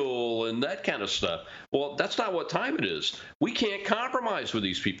collegial and that kind of stuff. Well, that's not what time it is. We can't compromise with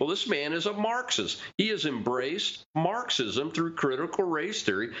these people. This man is a Marxist. He has embraced Marxism through critical race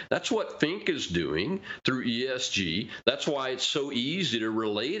theory. That's what Fink is doing through ESG. That's why it's so easy to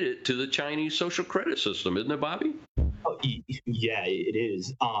relate it to the Chinese social credit system, isn't it, Bobby? Oh, yeah, it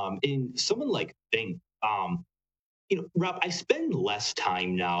is. And someone like Fink, Rob, I spend less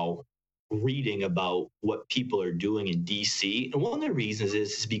time now reading about what people are doing in D.C. And one of the reasons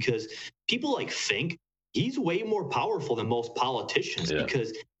is because people like Fink, he's way more powerful than most politicians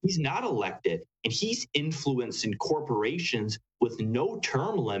because he's not elected and he's influencing corporations with no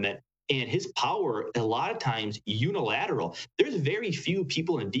term limit. And his power, a lot of times, unilateral. There's very few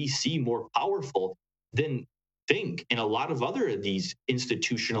people in D.C. more powerful than Fink and a lot of other of these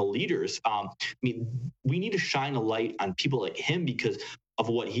institutional leaders. We need to shine a light on people like him because of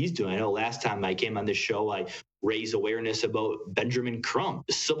what he's doing. I know last time I came on this show, I raised awareness about Benjamin Crump,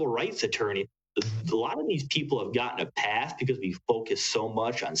 the civil rights attorney. A lot of these people have gotten a pass because we focus so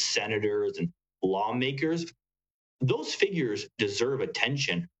much on senators and lawmakers. Those figures deserve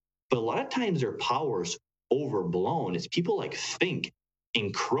attention, but a lot of times their power's overblown. It's people like Fink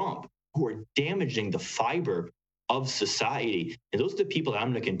and Crump who are damaging the fiber of society. And those are the people that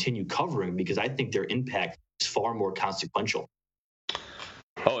I'm going to continue covering because I think their impact is far more consequential.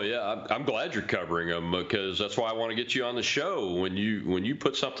 Oh yeah, I'm glad you're covering them because that's why I want to get you on the show. When you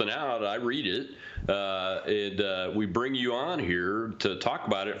put something out, I read it, and we bring you on here to talk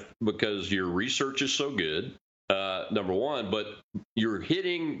about it because your research is so good. Number one, but you're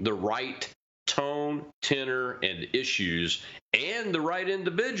hitting the right tone, tenor, and issues, and the right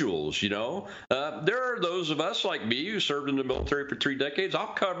individuals. There are those of us like me who served in the military for 3 decades.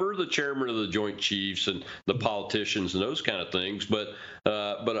 I'll cover the chairman of the Joint Chiefs and the politicians and those kind of things. But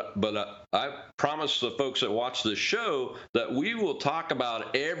I promise the folks that watch this show that we will talk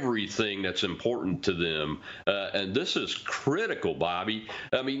about everything that's important to them. And this is critical, Bobby.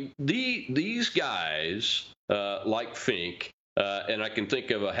 I mean, these guys like Fink. And I can think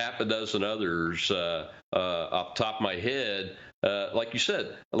of a half a dozen others off the top of my head. Like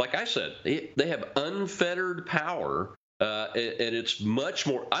I said, they have unfettered power, and it's much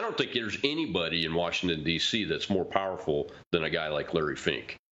more. I don't think there's anybody in Washington, D.C. that's more powerful than a guy like Larry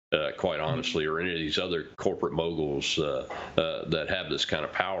Fink, quite honestly, or any of these other corporate moguls that have this kind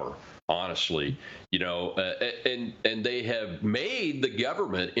of power. Honestly, and they have made the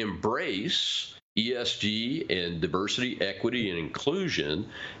government embrace ESG and diversity, equity, and inclusion.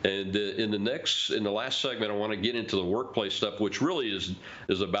 And in the last segment, I want to get into the workplace stuff, which really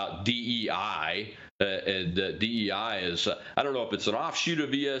is about DEI. And DEI is I don't know if it's an offshoot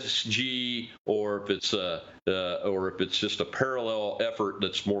of ESG or if it's just a parallel effort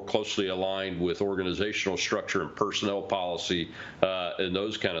that's more closely aligned with organizational structure and personnel policy and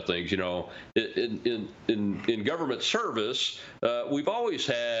those kind of things. In government service, we've always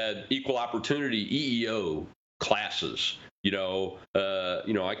had equal opportunity EEO classes.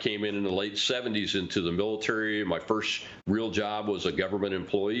 I came in the late 70s into the military. My first real job was a government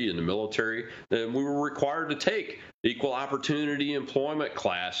employee in the military, and we were required to take equal opportunity employment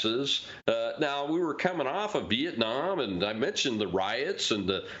classes. Now, we were coming off of Vietnam, and I mentioned the riots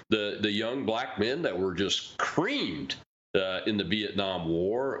and the young black men that were just creamed in the Vietnam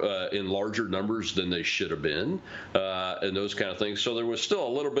War in larger numbers than they should have been, and those kind of things. So there was still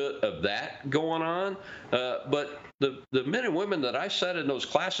a little bit of that going on, but the men and women that I sat in those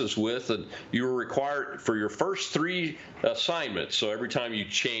classes with, and you were required for your first 3 assignments. So every time you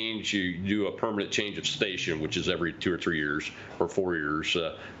change, you do a permanent change of station, which is every 2 or 3 years or 4 years.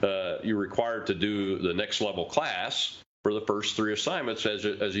 You're required to do the next level class for the first 3 assignments as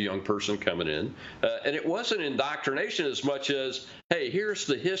a young person coming in. And it wasn't indoctrination as much as, hey, here's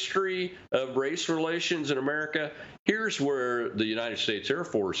the history of race relations in America. Here's where the United States Air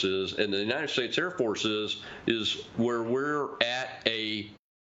Force is. And the United States Air Force is where we're at a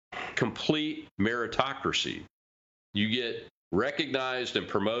complete meritocracy. You get recognized and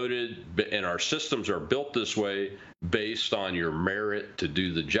promoted, and our systems are built this way based on your merit to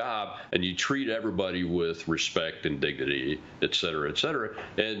do the job, and you treat everybody with respect and dignity, et cetera, et cetera.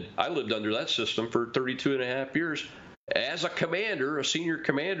 And I lived under that system for 32 and a half years as a commander, a senior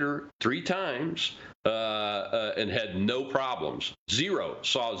commander, 3 times, and had no problems.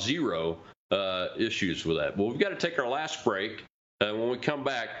 Saw zero issues with that. Well, we've got to take our last break. When we come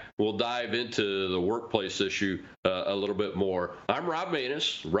back, we'll dive into the workplace issue a little bit more. I'm Rob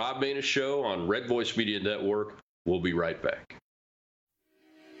Maness, Rob Maness Show on Red Voice Media Network. We'll be right back.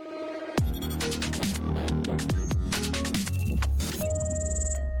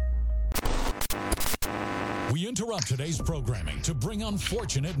 We interrupt today's programming to bring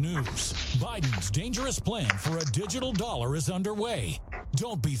unfortunate news. Biden's dangerous plan for a digital dollar is underway.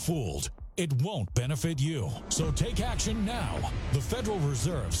 Don't be fooled. It won't benefit you. So take action now. The Federal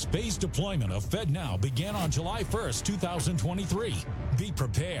Reserve's phased deployment of FedNow began on July 1st, 2023. Be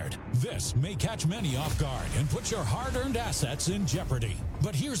prepared. This may catch many off guard and put your hard-earned assets in jeopardy.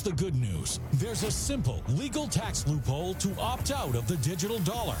 But here's the good news. There's a simple legal tax loophole to opt out of the digital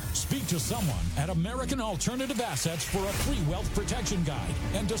dollar. Speak to someone at American Alternative Assets for a free wealth protection guide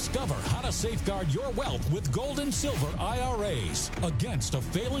and discover how to safeguard your wealth with gold and silver IRAs against a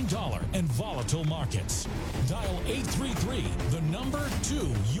failing dollar and volatile markets. Dial 833, the number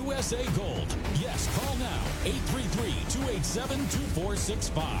 2 USA Gold. Yes, call now,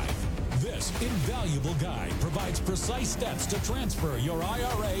 833-287-2465. This invaluable guide provides precise steps to transfer your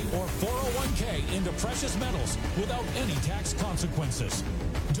IRA or 401k into precious metals without any tax consequences.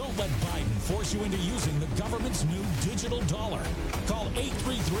 Don't let Biden force you into using the government's new digital dollar. Call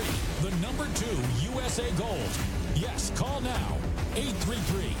 833, the number 2 USA Gold. Yes, call now,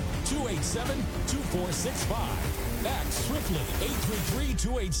 833-287-2465. Act swiftly,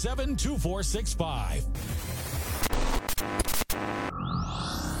 833-287-2465.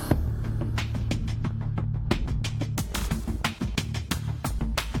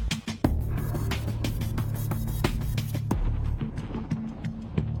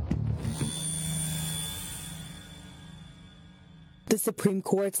 The Supreme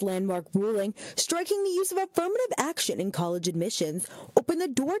Court's landmark ruling striking the use of affirmative action in college admissions opened the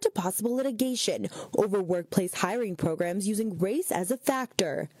door to possible litigation over workplace hiring programs using race as a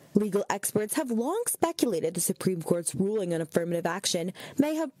factor. Legal experts have long speculated the Supreme Court's ruling on affirmative action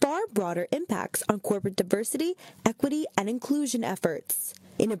may have far broader impacts on corporate diversity, equity, and inclusion efforts.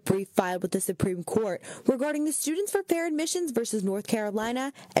 In a brief filed with the Supreme Court regarding the Students for Fair Admissions versus North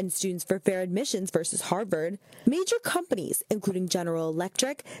Carolina and Students for Fair Admissions versus Harvard, major companies, including General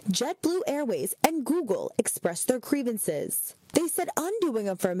Electric, JetBlue Airways, and Google, expressed their grievances. They said undoing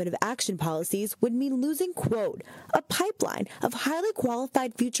affirmative action policies would mean losing, quote, a pipeline of highly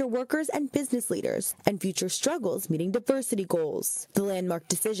qualified future workers and business leaders, and future struggles meeting diversity goals. The landmark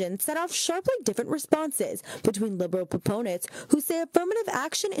decision set off sharply different responses between liberal proponents who say affirmative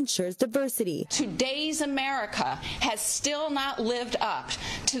action ensures diversity. Today's America has still not lived up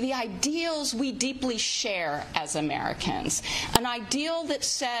to the ideals we deeply share as Americans, an ideal that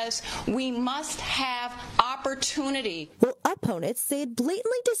says we must have opportunity. Well, opponents say it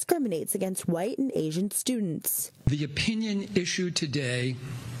blatantly discriminates against white and Asian students. The opinion issued today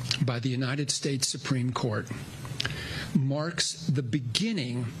by the United States Supreme Court marks the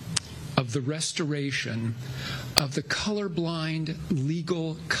beginning of the restoration of the colorblind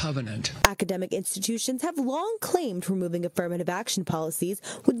legal covenant. Academic institutions have long claimed removing affirmative action policies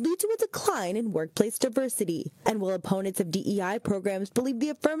would lead to a decline in workplace diversity. And while opponents of DEI programs believe the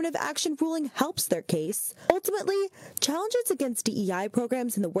affirmative action ruling helps their case, ultimately, challenges against DEI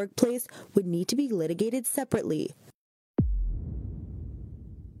programs in the workplace would need to be litigated separately.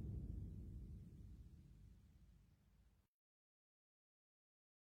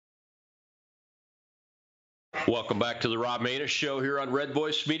 Welcome back to the Rob Maness Show here on Red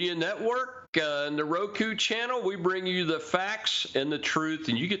Voice Media Network. And the Roku channel, we bring you the facts and the truth,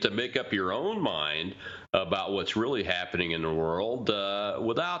 and you get to make up your own mind about what's really happening in the world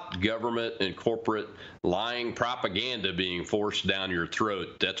without government and corporate lying propaganda being forced down your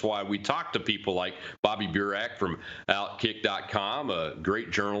throat. That's why we talk to people like Bobby Burak from Outkick.com, a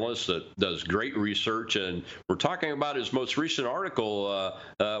great journalist that does great research, and we're talking about his most recent article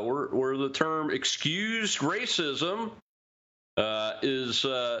where the term excused racism is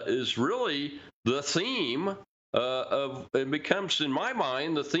really the theme of, it becomes, in my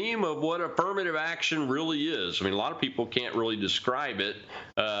mind, the theme of what affirmative action really is. I mean, a lot of people can't really describe it.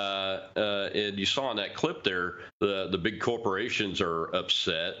 And you saw in that clip there, the big corporations are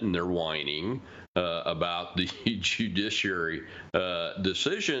upset and they're whining about the judiciary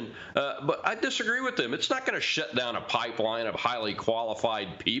decision. But I disagree with them. It's not going to shut down a pipeline of highly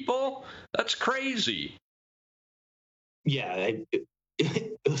qualified people. That's crazy. Yeah,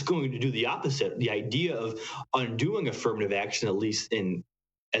 it was going to do the opposite. The idea of undoing affirmative action, at least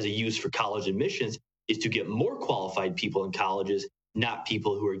as a use for college admissions, is to get more qualified people in colleges, not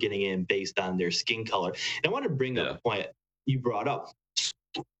people who are getting in based on their skin color. And I want to bring up a point you brought up.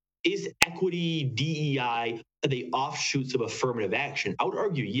 is equity, DEI, are they offshoots of affirmative action? I would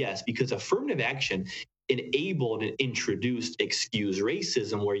argue yes, because affirmative action enabled and introduced excuse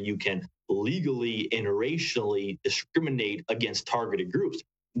racism, where you can legally and racially discriminate against targeted groups.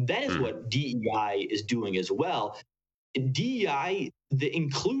 That is what DEI is doing as well. DEI, the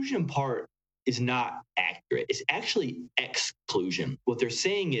inclusion part is not accurate. It's actually exclusion. What they're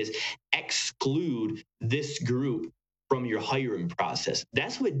saying is exclude this group from your hiring process.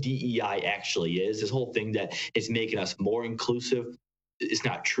 That's what DEI actually is. This whole thing that is making us more inclusive is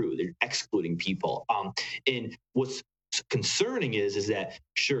not true. They're excluding people. And what's concerning is that,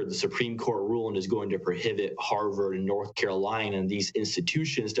 sure, the Supreme Court ruling is going to prohibit Harvard and North Carolina and these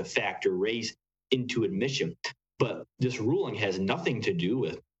institutions to factor race into admission. But this ruling has nothing to do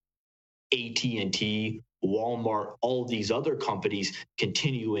with AT&T, Walmart, all these other companies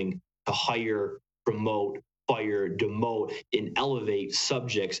continuing to hire, promote, fire, demote, and elevate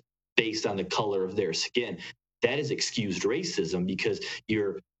subjects based on the color of their skin. That is excused racism, because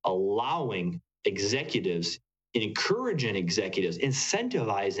you're allowing executives, encouraging executives,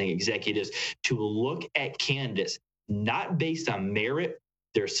 incentivizing executives to look at candidates not based on merit,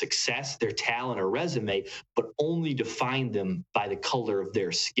 their success, their talent, or resume, but only define them by the color of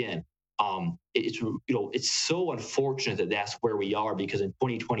their skin. It's so unfortunate that that's where we are, because in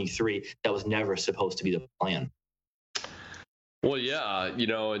 2023, that was never supposed to be the plan. Well, yeah,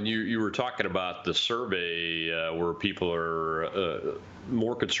 and you were talking about the survey where people are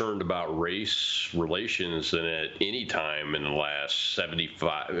more concerned about race relations than at any time in the last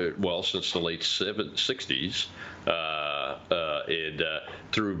 75, since the late 60s. And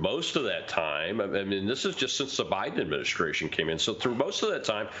through most of that time, I mean, this is just since the Biden administration came in. So through most of that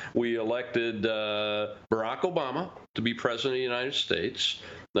time, we elected Barack Obama to be president of the United States.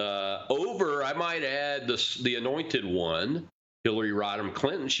 Over, I might add, the anointed one, Hillary Rodham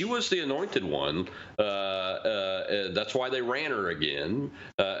Clinton. She was the anointed one. That's why they ran her again.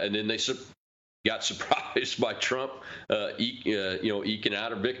 And then they got surprised by Trump, eking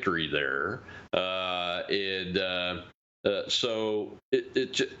out a victory there. So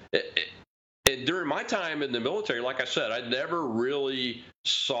during my time in the military, like I said, I never really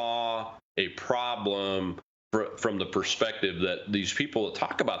saw a problem from the perspective that these people that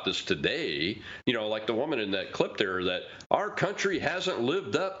talk about this today, like the woman in that clip there, that our country hasn't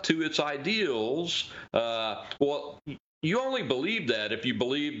lived up to its ideals. Well, you only believe that if you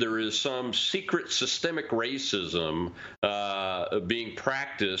believe there is some secret systemic racism being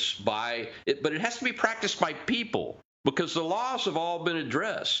practiced by it, but it has to be practiced by people, because the laws have all been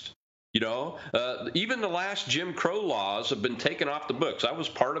addressed. Even the last Jim Crow laws have been taken off the books. I was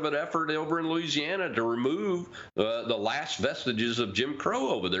part of an effort over in Louisiana to remove the last vestiges of Jim Crow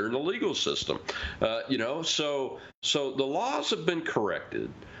over there in the legal system. So the laws have been corrected.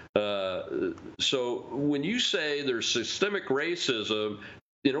 So when you say there's systemic racism,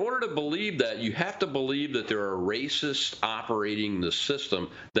 in order to believe that, you have to believe that there are racists operating the system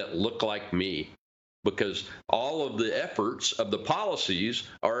that look like me. Because all of the efforts of the policies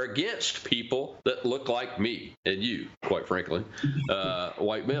are against people that look like me and you, quite frankly,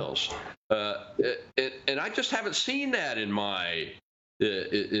 white males. And I just haven't seen that in my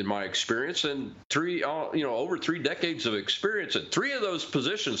experience, and over 3 decades of experience. And 3 of those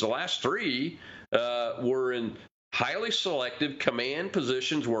positions, the last 3, were in highly selective command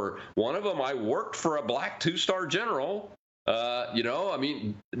positions, where one of them I worked for a black 2-star general.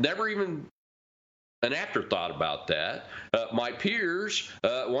 Never even an afterthought about that. My peers,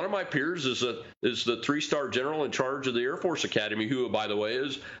 one of my peers is the 3-star general in charge of the Air Force Academy, who, by the way,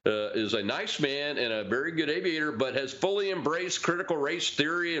 is a nice man and a very good aviator, but has fully embraced critical race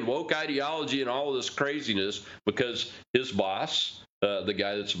theory and woke ideology and all of this craziness, because his boss, the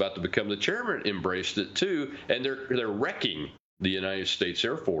guy that's about to become the chairman, embraced it too, and they're wrecking the United States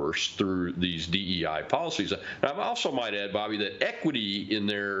Air Force through these DEI policies. And I also might add, Bobby, that equity in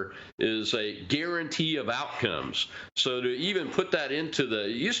there is a guarantee of outcomes. So to even put that into it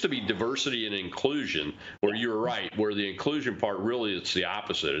used to be diversity and inclusion, where you're right, where the inclusion part really, it's the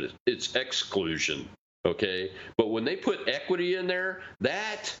opposite. It's exclusion, okay? But when they put equity in there,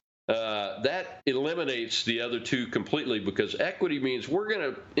 that eliminates the other 2 completely, because equity means we're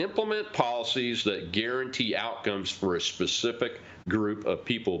going to implement policies that guarantee outcomes for a specific group of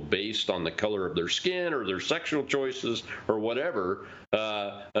people based on the color of their skin or their sexual choices or whatever.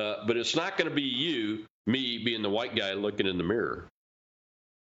 But it's not going to be me being the white guy looking in the mirror.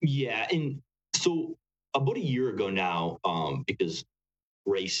 Yeah. And so about a year ago now, because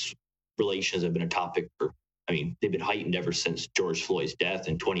race relations have been a topic they've been heightened ever since George Floyd's death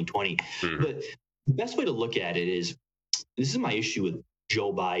in 2020. Mm-hmm. But the best way to look at it is, this is my issue with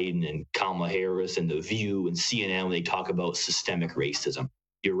Joe Biden and Kamala Harris and The View and CNN when they talk about systemic racism.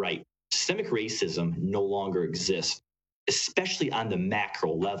 You're right. Systemic racism no longer exists, especially on the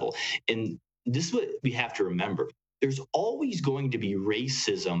macro level. And this is what we have to remember. There's always going to be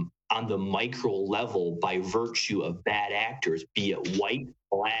racism on the micro level by virtue of bad actors, be it white,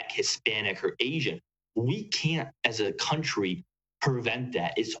 black, Hispanic, or Asian. We can't, as a country, prevent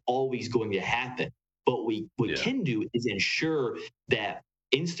that. It's always going to happen. But what we can do is ensure that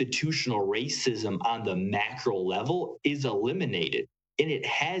institutional racism on the macro level is eliminated, and it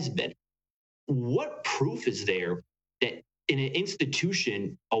has been. What proof is there that in an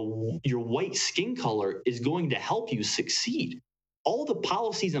institution, your white skin color is going to help you succeed? All the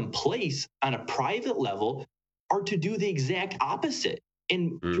policies in place on a private level are to do the exact opposite.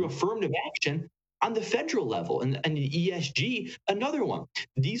 And through affirmative action on the federal level and the ESG, another one.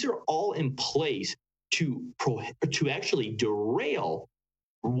 These are all in place to actually derail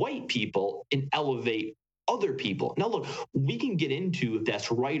white people and elevate other people. Now, look, we can get into if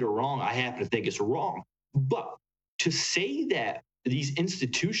that's right or wrong. I happen to think it's wrong. But to say that these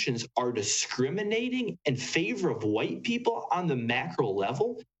institutions are discriminating in favor of white people on the macro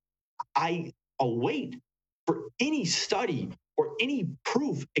level, I await for any study or any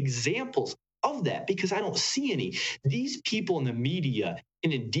proof, examples of that, because I don't see any. These people in the media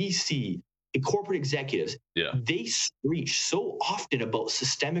and in DC, and corporate executives, they screech so often about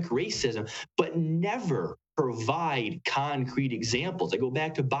systemic racism, but never provide concrete examples. I go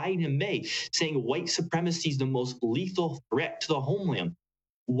back to Biden in May saying white supremacy is the most lethal threat to the homeland.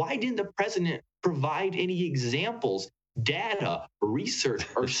 Why didn't the president provide any examples, data, research,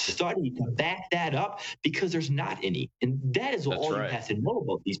 or study to back that up? Because there's not any. And that is all you have to know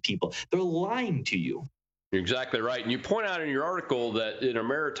about these people. They're lying to you. You're exactly right. And you point out in your article that in a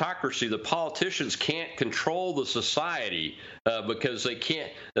meritocracy, the politicians can't control the society because they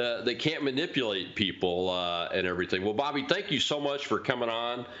can't manipulate people and everything. Well, Bobby, thank you so much for coming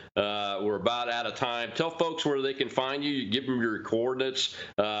on. We're about out of time. Tell folks where they can find you. Give them your coordinates.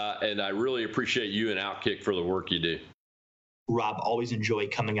 And I really appreciate you and Outkick for the work you do. Rob, always enjoy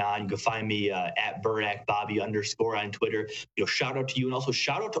coming on. You can find me at BurakBobby _ on Twitter. Shout out to you, and also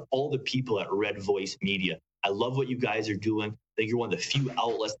shout out to all the people at Red Voice Media. I love what you guys are doing. I think you're one of the few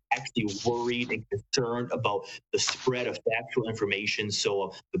outlets actually worried and concerned about the spread of factual information.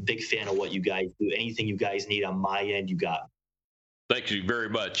 So I'm a big fan of what you guys do. Anything you guys need on my end, you got. Thank you very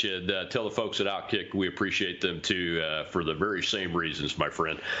much. And tell the folks at Outkick we appreciate them, too, for the very same reasons, my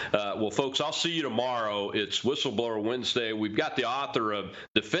friend. Well, folks, I'll see you tomorrow. It's Whistleblower Wednesday. We've got the author of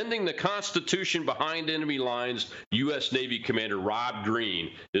Defending the Constitution Behind Enemy Lines, U.S. Navy Commander Rob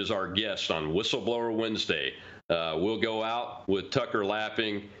Green is our guest on Whistleblower Wednesday. We'll go out with Tucker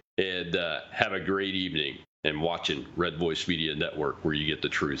laughing and have a great evening and watching Red Voice Media Network, where you get the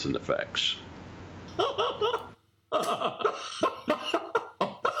truth and the facts.